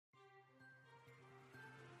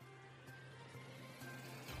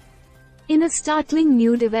In a startling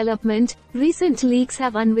new development, recent leaks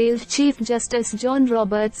have unveiled Chief Justice John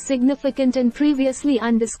Roberts' significant and previously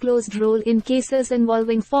undisclosed role in cases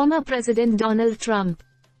involving former President Donald Trump.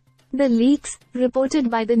 The leaks, reported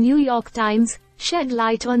by the New York Times, shed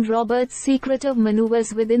light on Roberts' secretive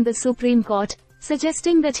maneuvers within the Supreme Court,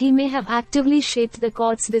 suggesting that he may have actively shaped the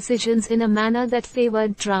court's decisions in a manner that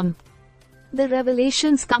favored Trump. The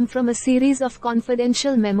revelations come from a series of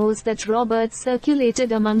confidential memos that Roberts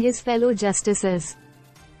circulated among his fellow justices.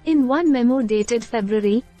 In one memo dated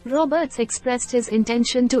February, Roberts expressed his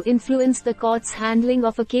intention to influence the court's handling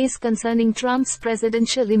of a case concerning Trump's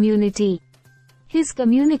presidential immunity. His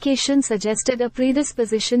communication suggested a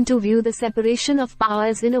predisposition to view the separation of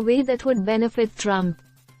powers in a way that would benefit Trump.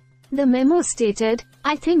 The memo stated,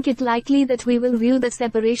 "I think it likely that we will view the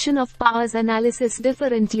separation of powers analysis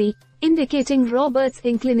differently," indicating Roberts'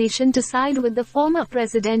 inclination to side with the former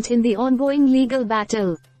president in the ongoing legal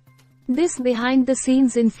battle. This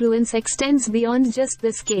behind-the-scenes influence extends beyond just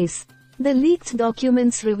this case. The leaked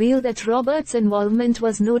documents reveal that Roberts' involvement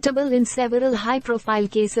was notable in several high-profile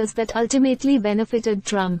cases that ultimately benefited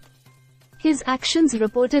Trump. His actions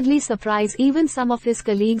reportedly surprise even some of his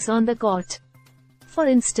colleagues on the court. For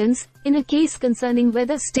instance, in a case concerning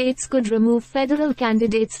whether states could remove federal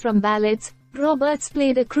candidates from ballots, Roberts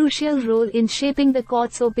played a crucial role in shaping the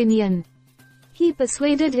court's opinion. He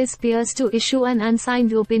persuaded his peers to issue an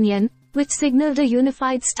unsigned opinion, which signaled a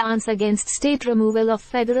unified stance against state removal of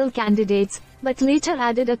federal candidates, but later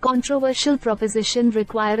added a controversial proposition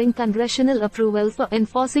requiring congressional approval for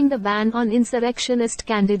enforcing the ban on insurrectionist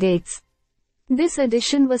candidates. This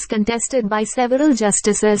addition was contested by several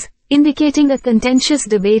justices, indicating a contentious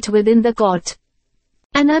debate within the court.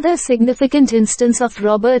 Another significant instance of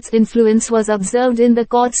Roberts' influence was observed in the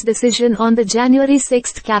court's decision on the January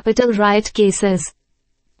 6 Capitol riot cases.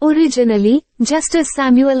 Originally, Justice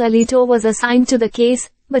Samuel Alito was assigned to the case,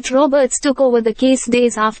 but Roberts took over the case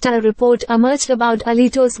days after a report emerged about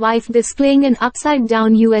Alito's wife displaying an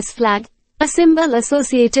upside-down U.S. flag, a symbol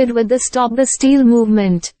associated with the Stop the Steal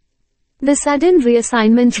movement. The sudden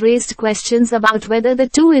reassignment raised questions about whether the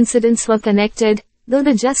two incidents were connected, though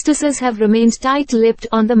the justices have remained tight-lipped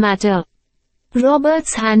on the matter.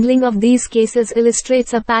 Roberts' handling of these cases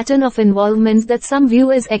illustrates a pattern of involvement that some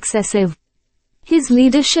view as excessive. His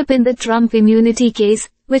leadership in the Trump immunity case,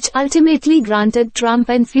 which ultimately granted Trump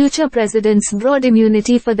and future presidents broad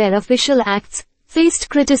immunity for their official acts, faced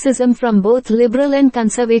criticism from both liberal and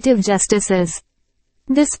conservative justices.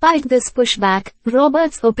 Despite this pushback,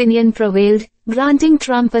 Roberts' opinion prevailed, granting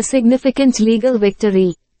Trump a significant legal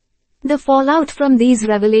victory. The fallout from these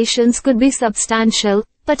revelations could be substantial,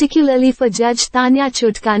 particularly for Judge Tanya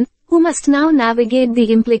Chutkan, who must now navigate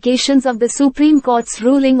the implications of the Supreme Court's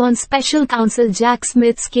ruling on special counsel Jack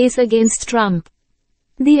Smith's case against Trump.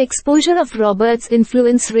 The exposure of Roberts'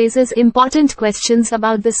 influence raises important questions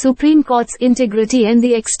about the Supreme Court's integrity and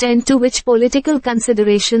the extent to which political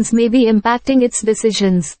considerations may be impacting its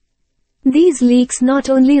decisions. These leaks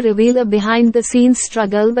not only reveal a behind-the-scenes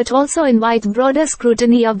struggle but also invite broader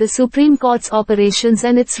scrutiny of the Supreme Court's operations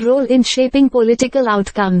and its role in shaping political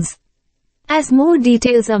outcomes. As more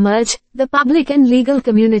details emerge, the public and legal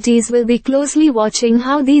communities will be closely watching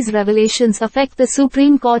how these revelations affect the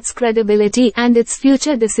Supreme Court's credibility and its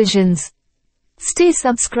future decisions. Stay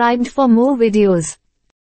subscribed for more videos.